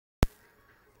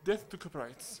Death to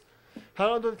copyrights.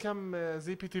 Hello and welcome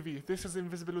ZPTV. This is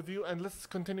Invisible with you, and let's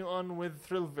continue on with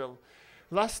ThrillVille.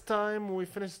 Last time we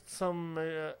finished some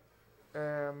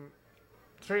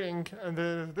training,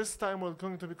 and this time we're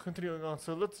going to be continuing on.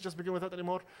 So let's just begin without any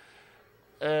more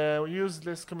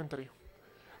useless commentary.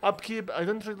 Upkeep, I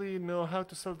don't really know how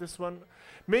to sell this one.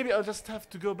 Maybe I'll just have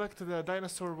to go back to the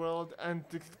dinosaur world and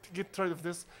to get rid of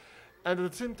this. And at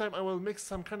the same time, I will make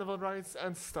some carnival rides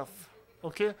and stuff.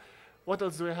 Okay? What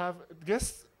else do we have?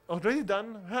 Guests already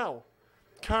done? How?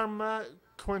 Karma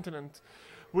continent.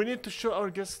 We need to show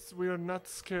our guests we are not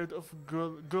scared of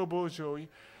Gobo Joy.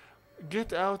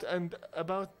 Get out and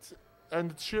about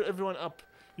and cheer everyone up.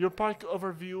 Your park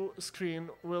overview screen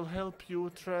will help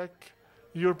you track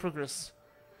your progress.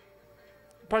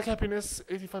 Park happiness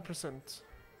 85%.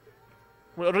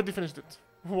 We already finished it.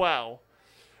 Wow.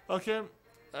 Okay.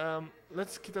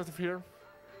 Let's get out of here.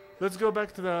 Let's go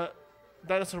back to the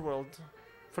dinosaur world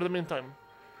for the meantime.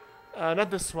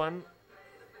 Not this one.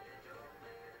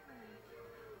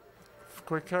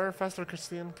 Quicker, faster,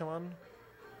 Christine, come on.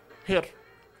 Here.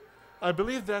 I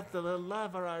believe that the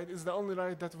lava ride is the only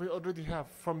ride that we already have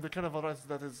from the carnival rides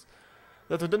that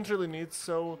we don't really need,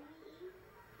 so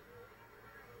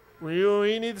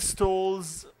we need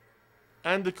stalls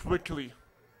and quickly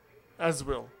as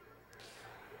well.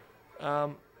 I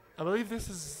believe this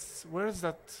is... Where is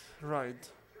that ride?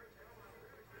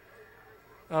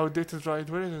 Outdated ride,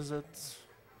 where is it?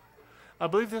 I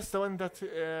believe that's the one that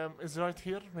is right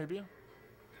here, maybe?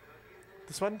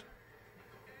 This one?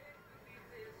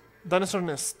 Dinosaur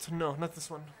Nest. No, not this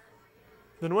one.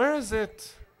 Then where is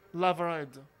it? Lava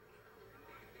ride.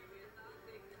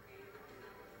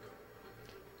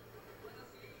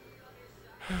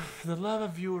 The lava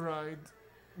view ride.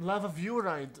 Lava view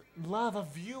ride. Lava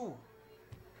view.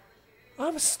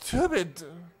 I'm stupid.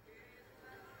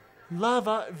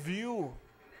 Lava view.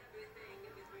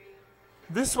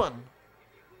 This one.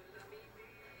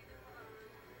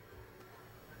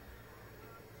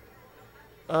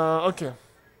 Okay.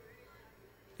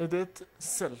 Edit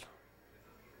cell.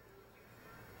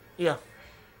 Yeah.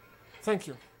 Thank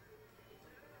you.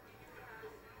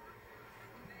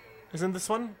 Isn't this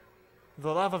one?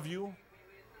 The lava view?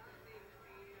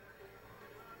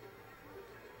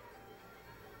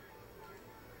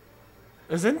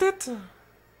 Isn't it?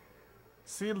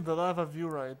 Seal the lava view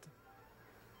ride.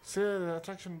 Seal the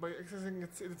attraction by accessing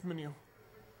its edit menu.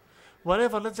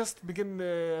 Whatever, let's just begin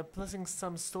placing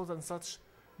some stalls and such.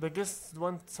 The guests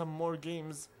want some more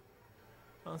games.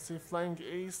 I'll see Flying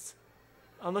Ace.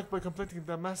 Unlocked by completing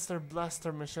the Master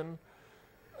Blaster mission.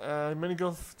 Mini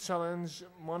Golf Challenge,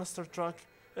 Monster Truck,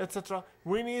 etc.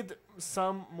 We need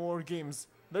some more games.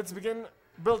 Let's begin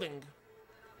building.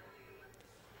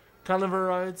 Carnival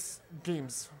rides,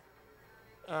 games.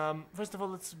 First of all,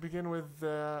 let's begin with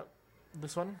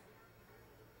this one.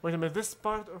 Wait a minute, this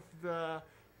part of the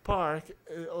park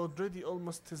already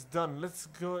almost is done. Let's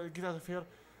go get out of here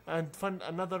and find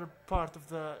another part of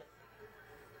the...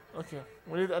 Okay,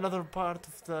 we need another part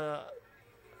of the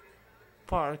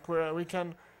park where we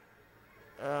can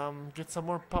get some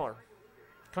more power.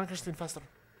 Come on, Christine, faster.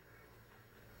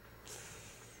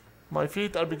 My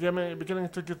feet are beginning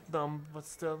to get numb, but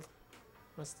still,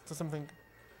 let's do something.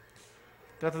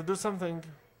 Gotta do something.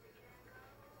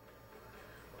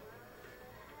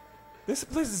 This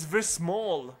place is very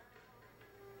small.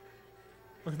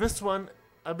 Look, this one,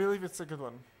 I believe it's a good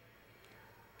one.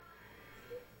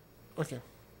 Okay.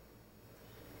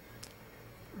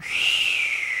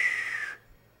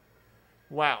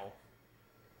 Wow.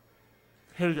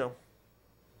 Here you go.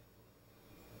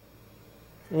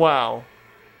 Wow.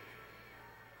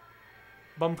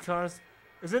 Bump cars.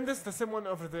 Isn't this the same one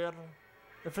over there?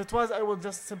 If it was, I will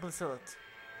just simply sell it.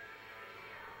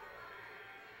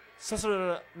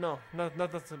 No, not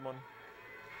that same one.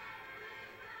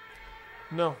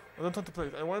 No, I don't want to play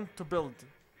it. I want to build.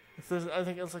 If there's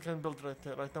anything else I can build right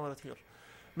now, right here.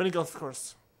 Mini golf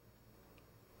course.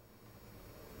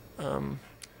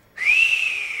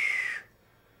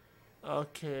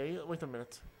 Okay, wait a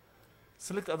minute.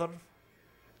 Select other.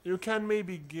 You can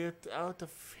maybe get out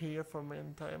of here for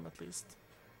a time at least.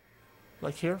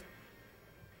 Like here.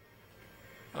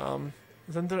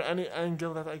 Isn't there any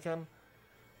angle that I can...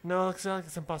 No, looks like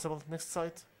it's impossible. Next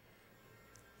site.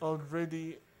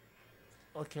 Already...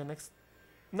 Okay, next...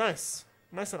 Nice!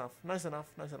 Nice enough, nice enough,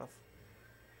 nice enough.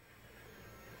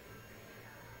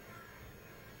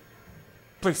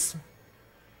 Please.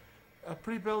 A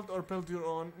pre-build or build your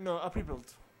own? No, a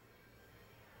pre-build.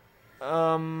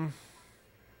 What's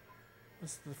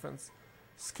the difference?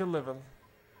 Skill level.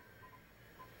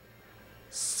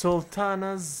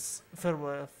 Sultana's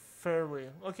Fairway.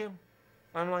 Okay.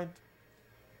 Unwind.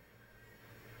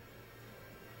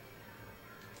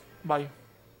 Bye.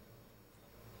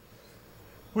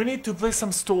 We need to play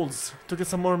some stalls to get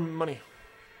some more money.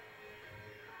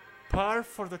 Par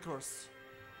for the course.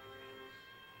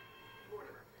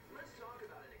 Mortimer, let's talk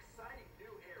about an exciting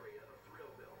new area of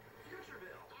ThrillVille,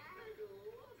 Futureville. I'd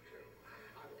love to.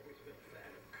 I've always been a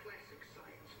fan of classic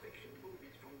science fiction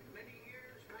movies from many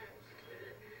years past.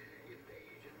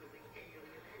 Invasion of the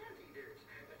alien anteaters,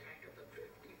 attack of the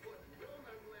 50-foot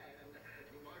donut land,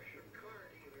 Martian car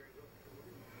dealers.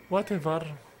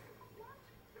 Whatever.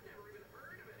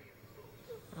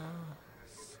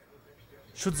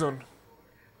 Shoot zone.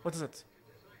 What is it?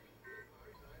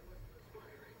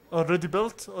 Already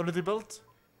built? Already built?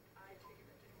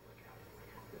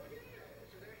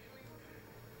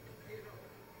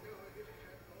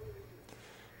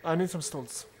 I need some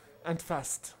stalls. And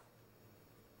fast.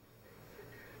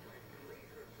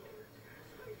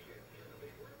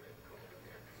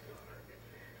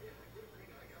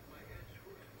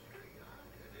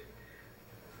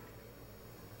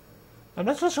 I'm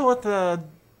not really sure what the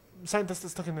scientist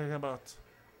is talking about.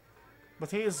 But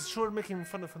he is sure making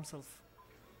fun of himself.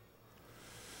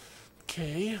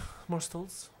 Okay, more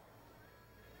stalls.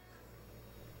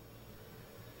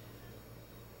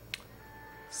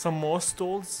 Some more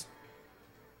stalls.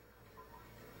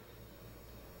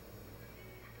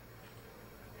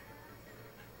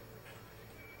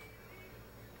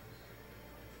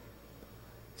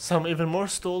 Some even more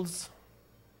stalls.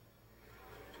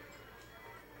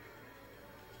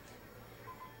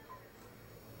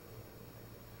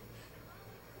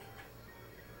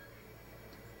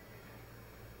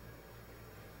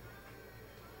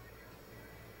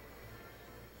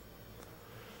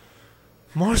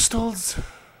 More stalls.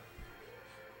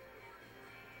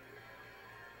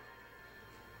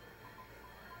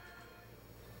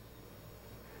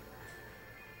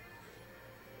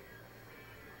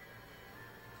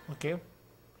 Okay.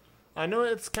 I know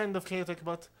it's kind of chaotic,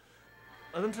 but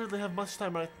I don't really have much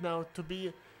time right now to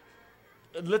be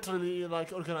literally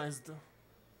like organized.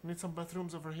 Need some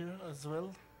bathrooms over here as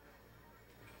well.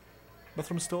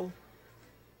 Bathroom stall.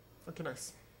 Okay,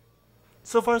 nice.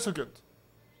 So far, so good.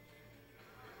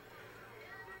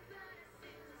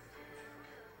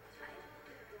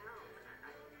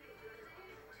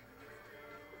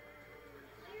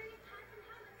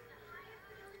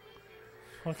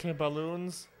 Okay,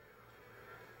 balloons.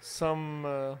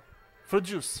 Some fruit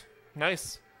juice.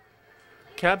 Nice.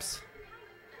 Caps.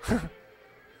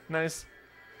 Nice.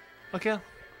 Okay.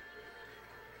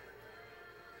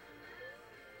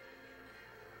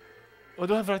 What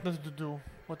do I have right now to do?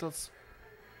 What else?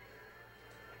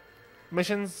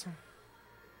 Missions.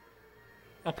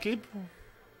 Upkeep.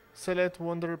 Select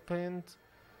Wonder Paint.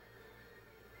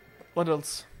 What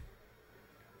else?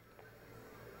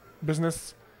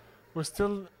 Business. We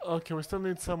still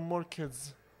need some more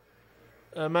kids.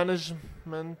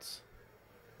 Management,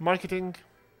 marketing.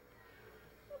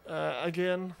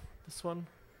 Again, this one.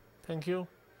 Thank you.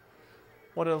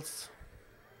 What else?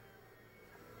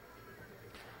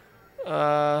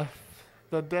 The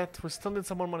debt. We still need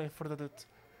some more money for the debt.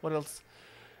 What else?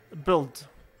 Build.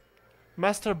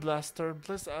 Master Blaster.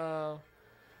 Place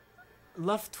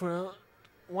left for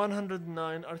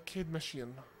 109 arcade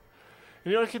machine.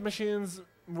 New arcade machines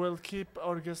will keep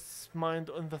our guests' mind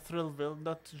on the ThrillVille,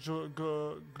 not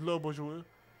Globo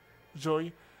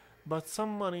Joy, but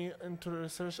some money into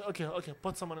research. Okay,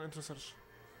 put some money into research.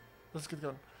 Let's get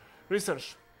going.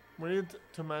 Research. We need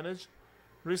to manage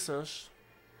research.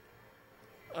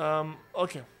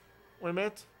 Okay. We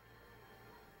met.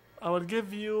 I will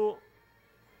give you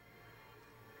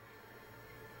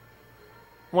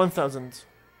 1,000.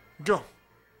 Go.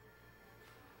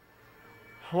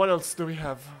 What else do we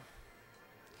have?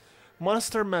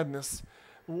 Monster Madness.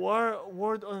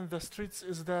 Word on the streets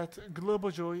is that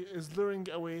Globojoy is luring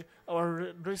away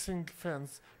our racing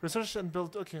fans. Research and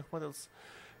build. Okay, what else?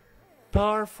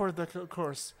 Par for the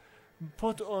course.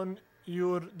 Put on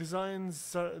your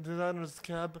designer's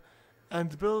cap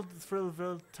and build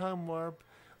ThrillVille Time Warp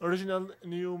original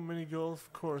new mini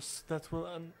golf course that will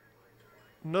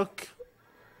unlock.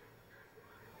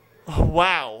 Oh,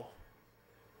 wow.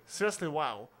 Seriously,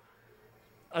 wow.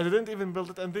 I didn't even build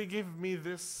it and they gave me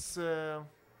this.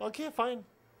 Okay, fine.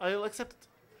 I'll accept it.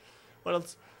 What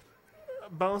else?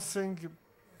 Bouncing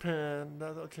pin.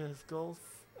 Okay, golf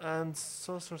and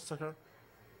saucer sucker.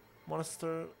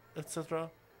 Monster, etc.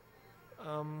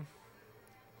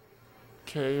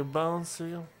 Okay,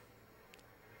 bouncy.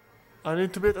 I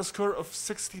need to beat a score of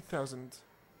 60,000.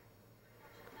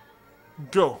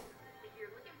 Go. If you're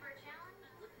looking for a challenge,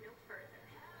 look no further.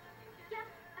 Yep,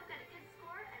 I've got a good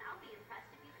score and I'll be impressed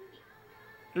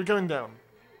You're going down.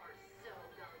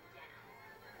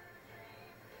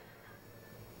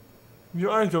 You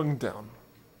are going down.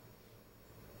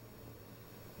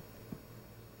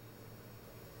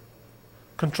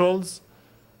 Controls.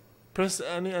 Press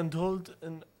any and hold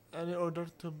in any order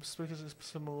to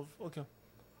specific move. Okay.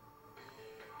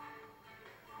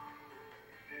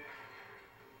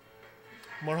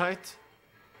 More height.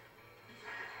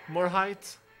 More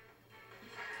height.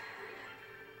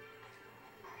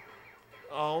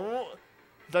 Oh,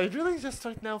 did I really just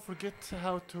right now forget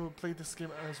how to play this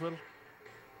game as well?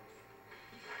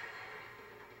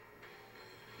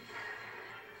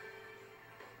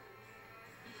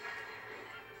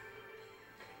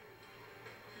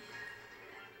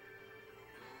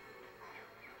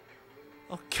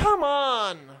 Oh, come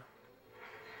on!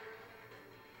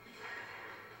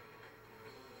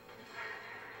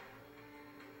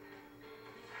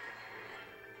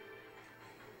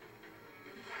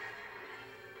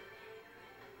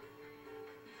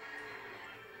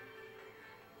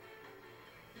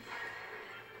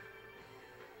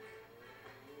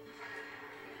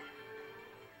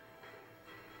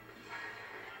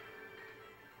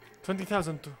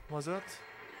 $20,000 was that?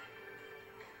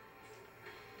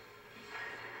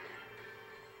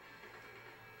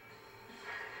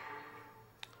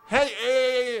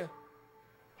 Hey!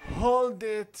 Hold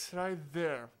it right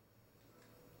there.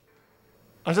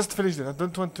 I just finished it. I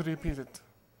don't want to repeat it.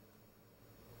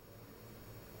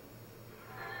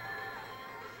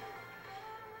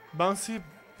 Bouncy?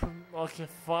 Okay,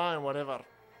 fine, whatever.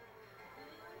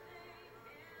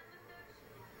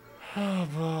 Oh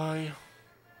boy.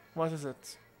 What is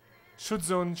it? Shoot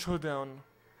zone, showdown.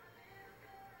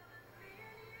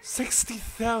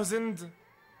 60,000?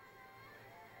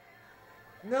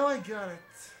 Now I got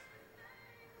it.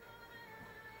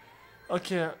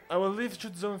 Okay, I will leave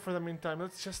shoot zone for the meantime.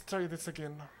 Let's just try this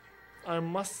again. I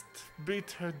must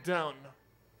beat her down.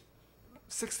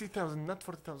 60,000, not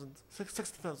 40,000.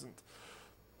 60,000.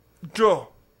 Go!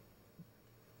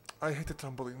 I hate the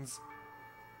trampolines.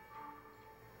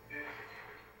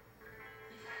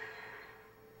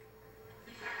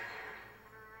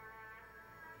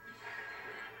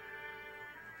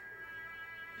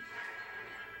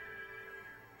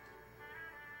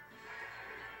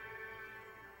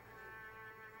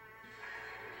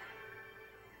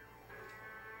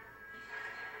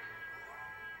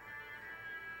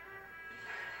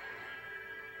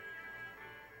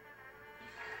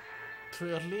 Too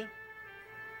early?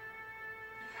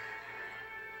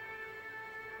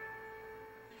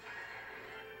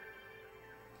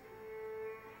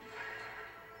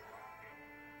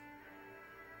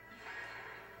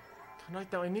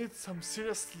 Right now I need some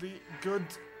seriously good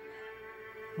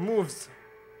moves.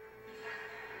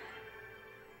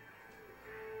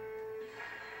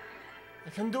 I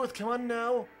can do it, come on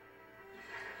now.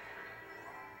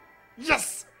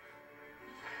 Yes!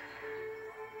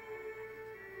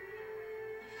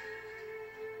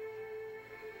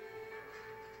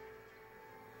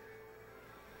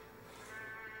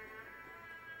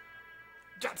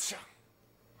 Gotcha!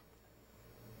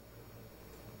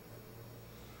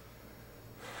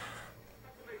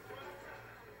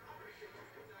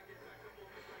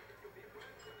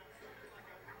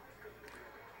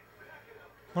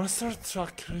 Monster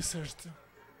truck researched.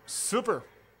 Super!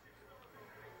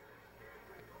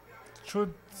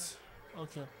 Should...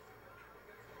 Okay.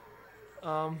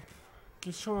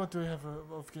 Show me what do we have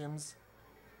of games.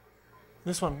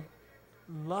 This one.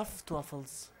 Laughed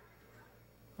waffles.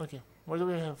 Okay, what do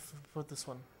we have for this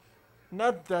one?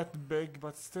 Not that big,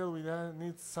 but still we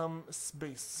need some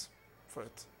space for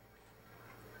it.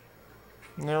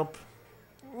 Nope.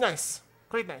 Nice.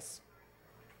 Quite nice.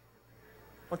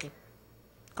 Okay.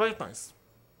 Quite nice.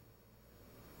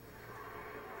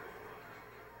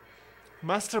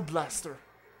 Master Blaster.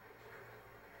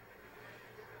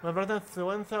 My brother,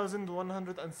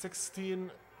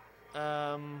 1116.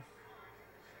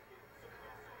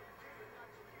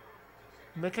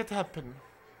 Make it happen.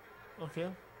 Okay.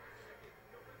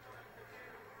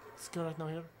 Let's go right now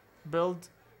here. Build.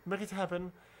 Make it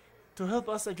happen. To help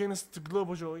us against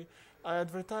Globo Joy, I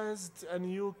advertised a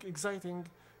new exciting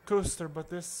coaster, but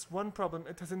there's one problem.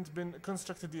 It hasn't been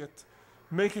constructed yet.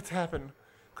 Make it happen.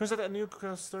 Construct a new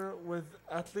coaster with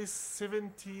at least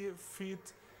 70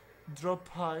 feet drop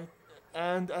height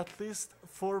and at least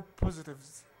 4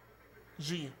 positives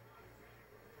G.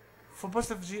 4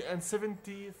 positive G and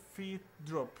 70 feet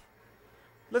drop.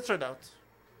 Let's try it out.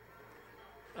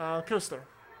 Coaster.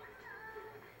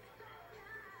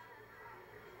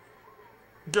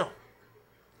 Go.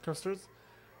 Coasters.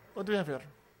 What do we have here?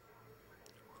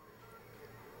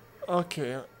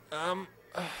 Okay.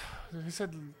 he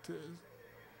said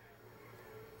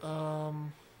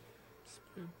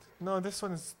speed. No, this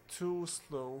one is too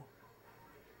slow.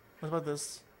 What about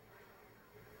this?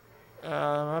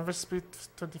 Average speed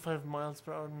 25 miles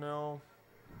per hour. No.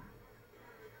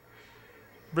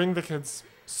 Bring the kids.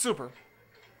 Super.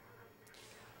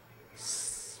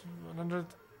 100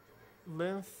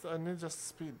 length. I need just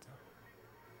speed.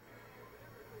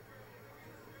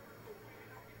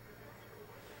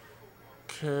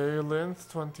 Okay,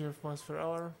 length 20 miles per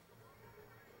hour.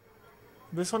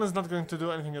 This one is not going to do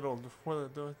anything at all. What will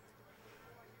it do?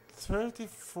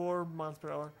 34 miles per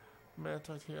hour. Met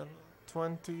right here.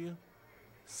 20,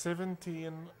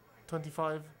 17,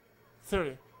 25,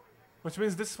 30. Which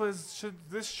means this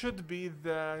should be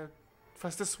the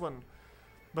fastest one.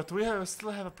 But we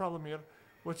still have a problem here,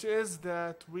 which is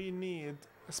that we need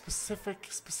a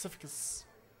specifics.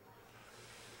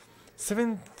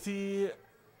 70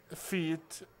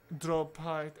 feet drop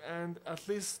height and at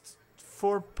least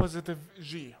 4 positive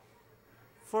G.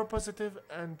 4 positive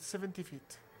and 70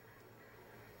 feet.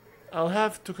 I'll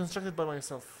have to construct it by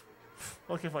myself.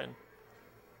 Okay, fine.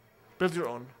 Build your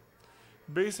own.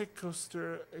 Basic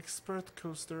coaster, expert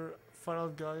coaster, final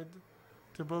guide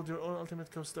to build your own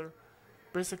ultimate coaster.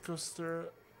 Basic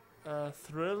coaster,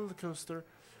 thrill coaster,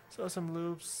 so some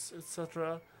loops,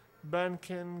 etc.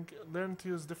 Banking, learn to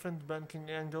use different banking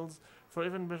angles for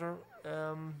even better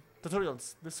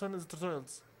tutorials. This one is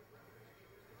tutorials.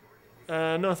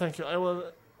 No, thank you. I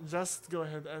will just go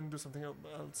ahead and do something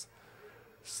else.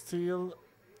 Steel,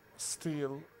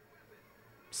 steel,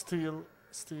 steel,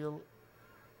 steel,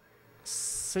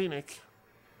 scenic,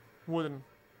 wooden.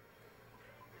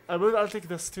 I'll take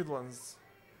the steel ones.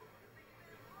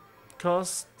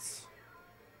 Costs.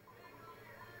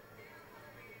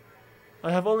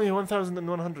 I have only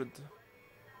 1,100.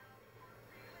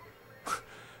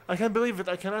 I can't believe it.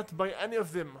 I cannot buy any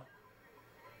of them.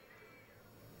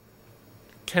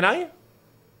 Can I?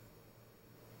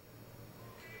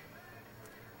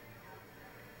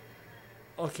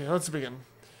 Okay, let's begin.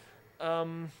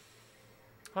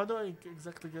 How do I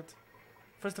exactly get...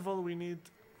 First of all, we need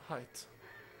height.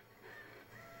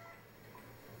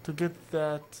 To get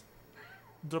that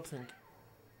drop thing.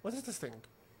 What is this thing?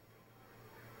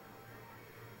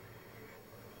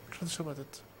 I'm not sure about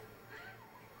it.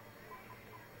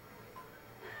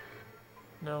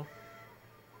 No.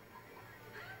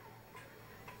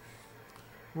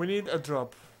 We need a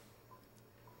drop.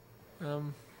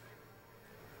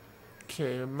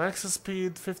 Okay, max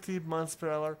speed 50 miles per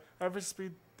hour, average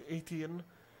speed 18,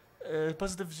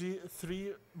 positive G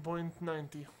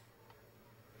 3.90.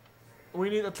 We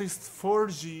need at least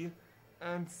 4G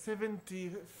and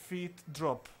 70 feet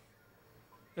drop.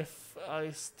 If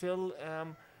I still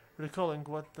am recalling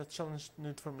what the challenge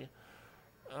need for me.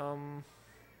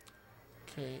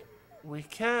 Okay, we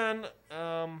can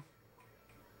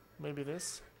maybe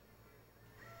this.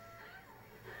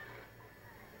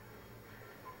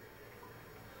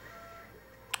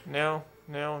 No.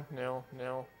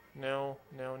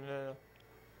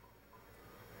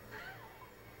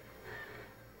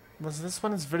 But this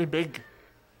one is very big.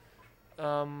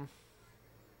 20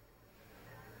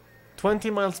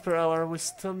 miles per hour. We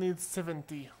still need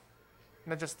 70.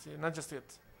 Not just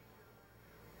yet.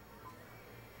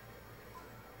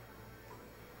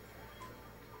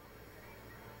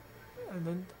 And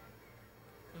then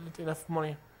not enough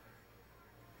money.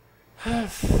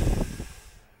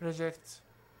 Reject.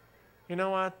 You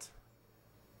know what?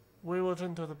 We will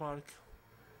return to the park.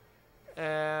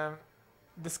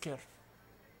 This care.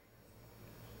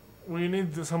 We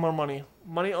need some more money.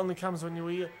 Money only comes when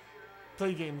we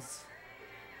play games.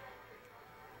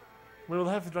 We will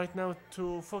have it right now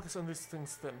to focus on these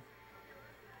things then.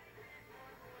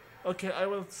 Okay, I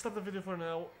will stop the video for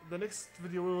now. The next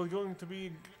video we will going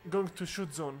to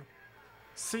shoot zone.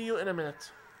 See you in a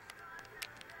minute.